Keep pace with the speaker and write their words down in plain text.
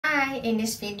Hi, in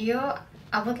this video,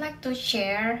 I would like to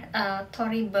share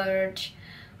TORY BURCH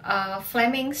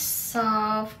FLEMING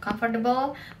soft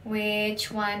comfortable.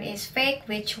 Which one is fake,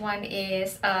 which one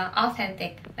is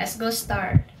authentic. Let's go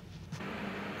start.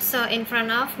 So in front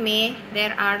of me,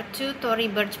 there are two TORY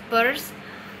BURCH purse.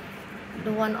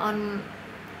 The one on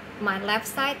my left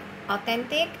side,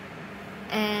 authentic,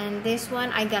 and this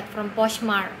one I got from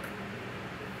Poshmark.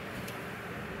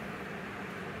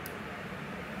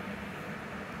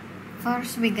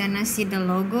 First, we're gonna see the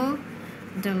logo.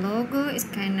 The logo is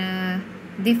kinda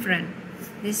different.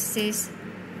 This is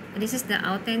the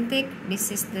authentic.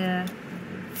 This is the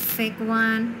fake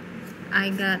one I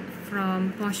got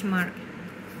from Poshmark.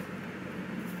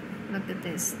 Look at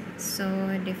this, so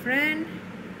different.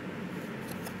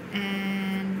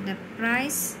 And the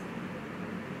price,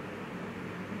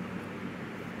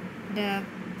 the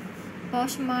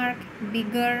Poshmark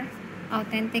bigger,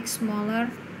 authentic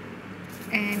smaller.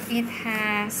 And it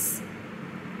has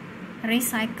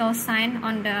recycle sign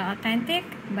on the authentic,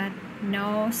 but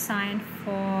no sign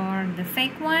for the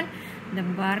fake one. The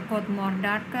barcode more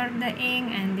darker, the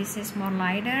ink, and this is more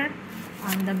lighter.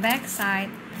 On the back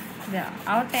side, the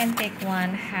authentic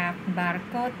one have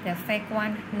barcode, the fake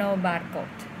one no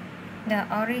barcode. The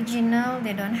original,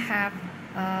 they don't have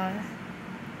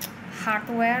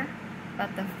hardware,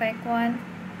 but the fake one,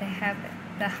 they have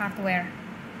the hardware.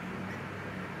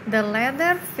 The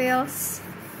leather feels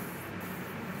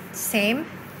same,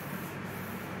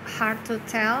 hard to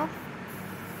tell.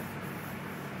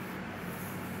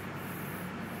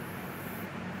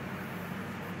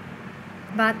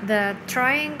 But the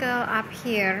triangle up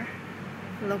here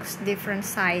looks different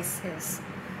sizes.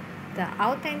 The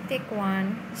authentic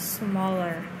one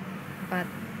smaller, but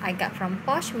I got from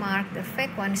Poshmark, the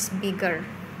fake one is bigger.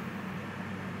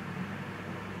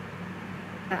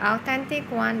 The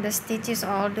authentic one, the stitch is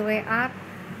all the way up.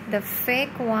 The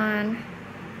fake one,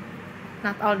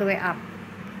 not all the way up.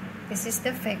 This is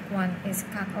the fake one, is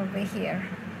cut over here.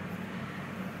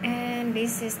 And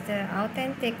this is the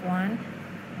authentic one,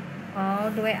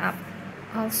 all the way up.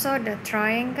 Also, the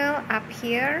triangle up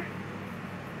here,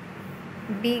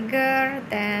 bigger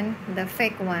than the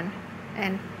fake one.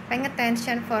 And paying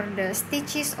attention for the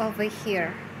stitches over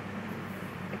here.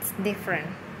 It's different,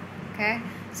 okay?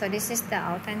 So this is the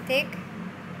authentic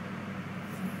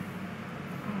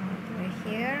over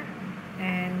here,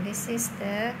 and this is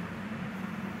the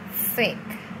fake.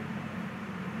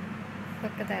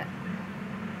 Look at that,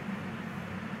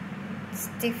 it's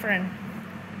different.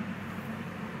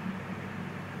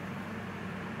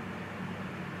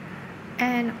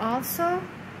 And also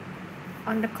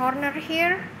on the corner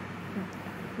here,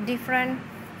 different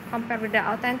compared with the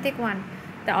authentic one.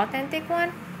 The authentic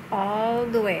one all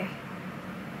the way,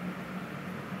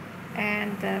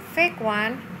 and the fake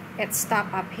one, it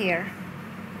stopped up here.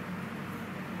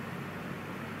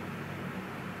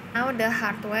 Now the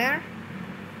hardware,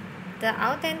 the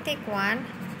authentic one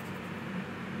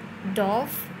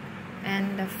doff,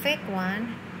 and the fake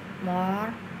one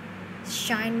more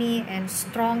shiny and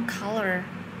strong color.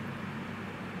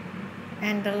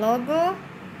 And the logo,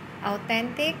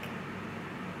 authentic,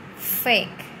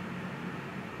 fake.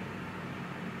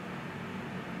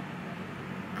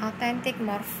 Authentic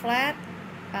more flat,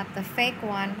 but the fake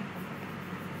one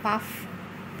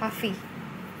puffy.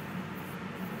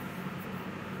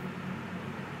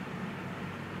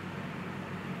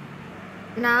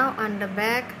 Now on the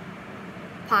back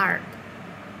part,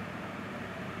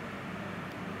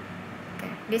 okay,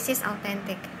 this is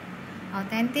authentic.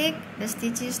 Authentic, the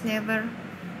stitches never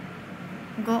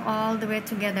go all the way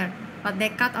together, but they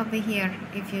cut over here.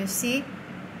 If you see,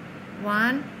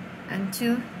 1 and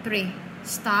 2, 3.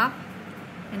 Stop,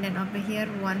 and then over here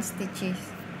 1 stitches.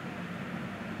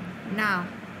 Now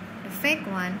the fake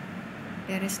one,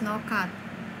 there is no cut,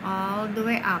 all the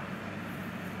way up,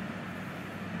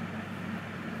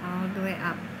 all the way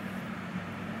up.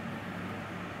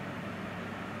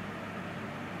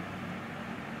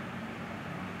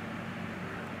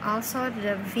 Also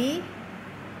the V,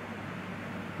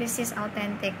 this is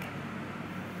authentic,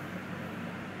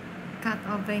 cut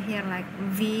over here like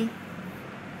V.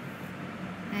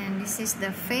 And this is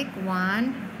the fake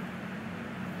one,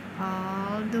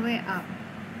 all the way up.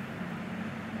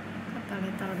 Cut a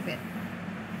little bit.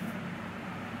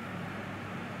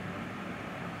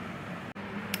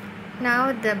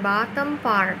 Now the bottom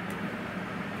part,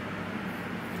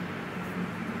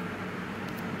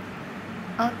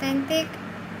 authentic,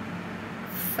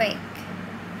 fake.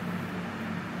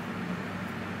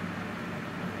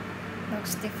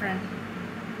 Looks different.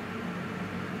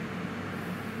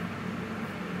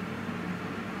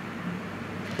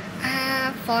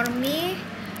 For me,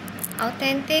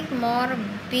 authentic more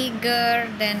bigger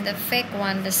than the fake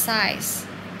one, the size.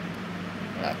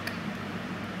 Look.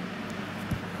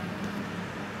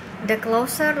 The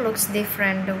closer looks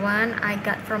different. The one I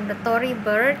got from the TORY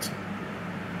BURCH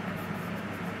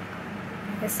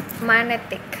is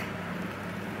magnetic.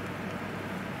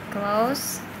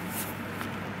 Close,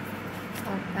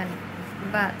 open.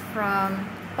 But from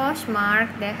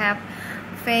Poshmark, they have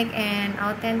fake and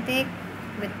authentic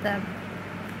with the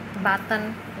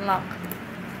button lock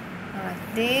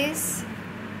like this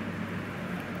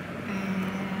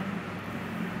and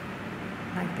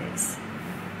like this.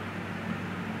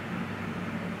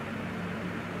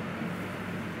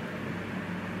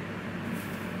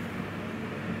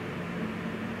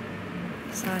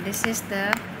 So this is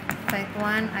the fake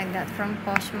one I got from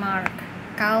Poshmark.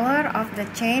 Color of the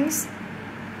chains,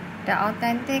 the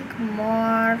authentic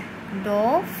more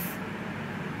dove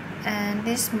and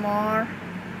this more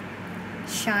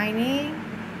shiny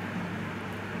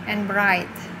and bright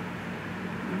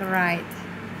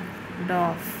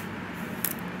dove.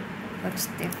 Looks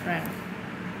different.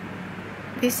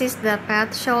 This is the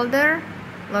pad shoulder,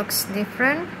 looks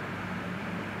different.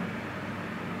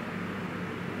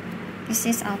 This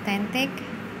is authentic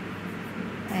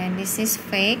and this is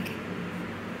fake.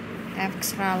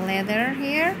 Extra leather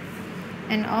here,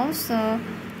 and also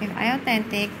if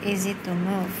authentic, easy to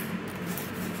move.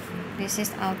 This is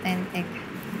authentic,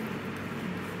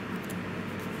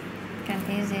 can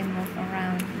easily move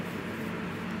around.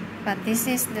 But this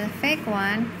is the fake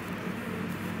one,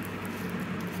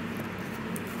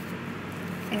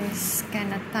 is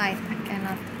kind of tight. I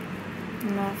cannot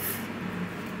move.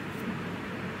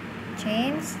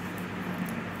 Chains,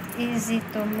 easy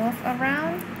to move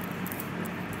around,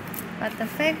 but the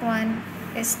fake one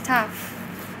is tough,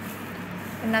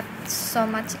 not so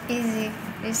much easy.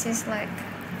 This is like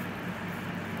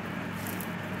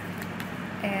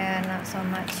not so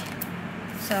much.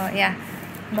 So yeah,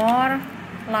 more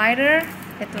lighter,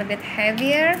 a little bit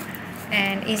heavier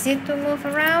and easy to move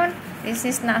around. This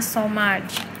is not so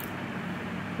much.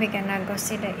 We're gonna go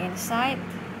see the inside.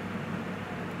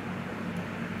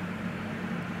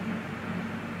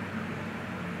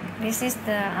 This is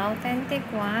the authentic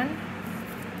one.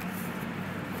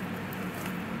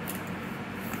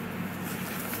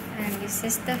 And this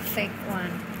is the fake one.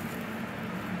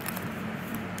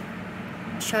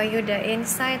 Show you the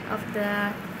inside of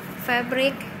the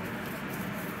fabric.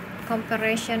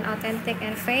 Comparison authentic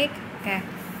and fake. Okay,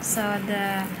 so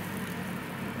the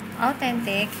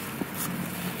authentic,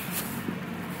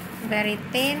 very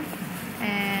thin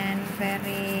and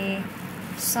very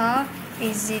soft,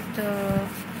 easy to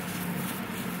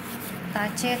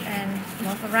touch it and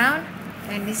move around.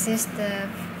 And this is the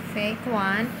fake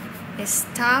one. It's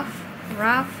tough,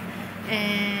 rough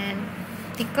and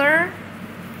thicker,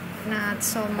 not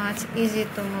so much easy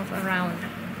to move around.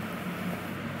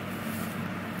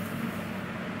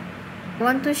 I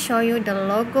want to show you the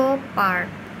logo part.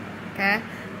 Okay,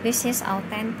 this is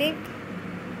authentic.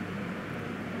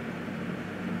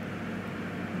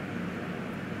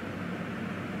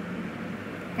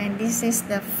 And this is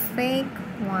the fake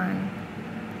one.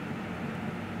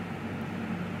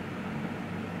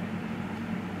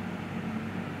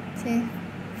 See,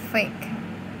 fake.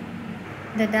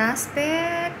 The dust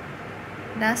bag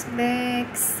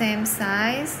same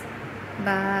size,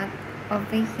 but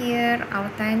over here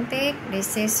authentic.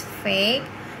 This is fake.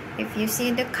 If you see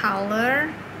the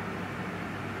color,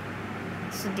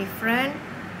 it's different.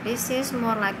 This is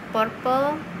more like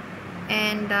purple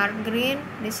and dark green.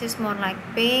 This is more like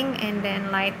pink and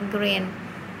then light green.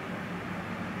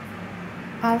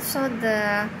 Also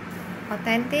the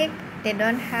authentic, they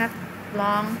don't have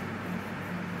long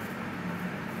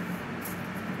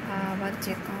what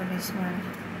do you call this one,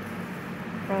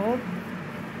 rope.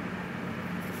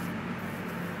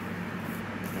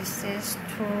 This is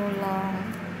too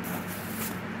long.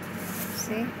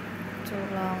 See, too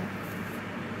long.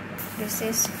 This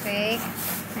is fake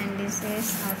and this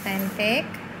is authentic.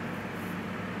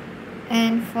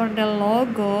 And for the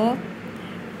logo,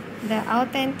 the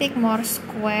authentic more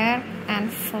square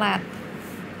and flat.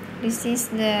 This is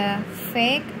the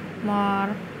fake,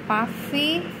 more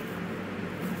puffy.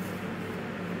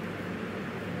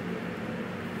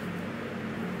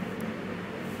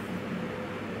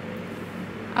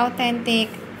 Authentic,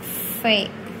 fake.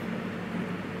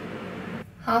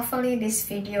 Hopefully this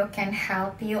video can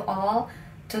help you all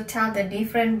to tell the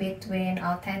difference between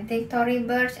authentic TORY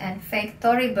BURCH and fake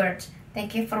TORY BURCH.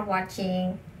 Thank you for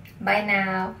watching. Bye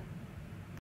now.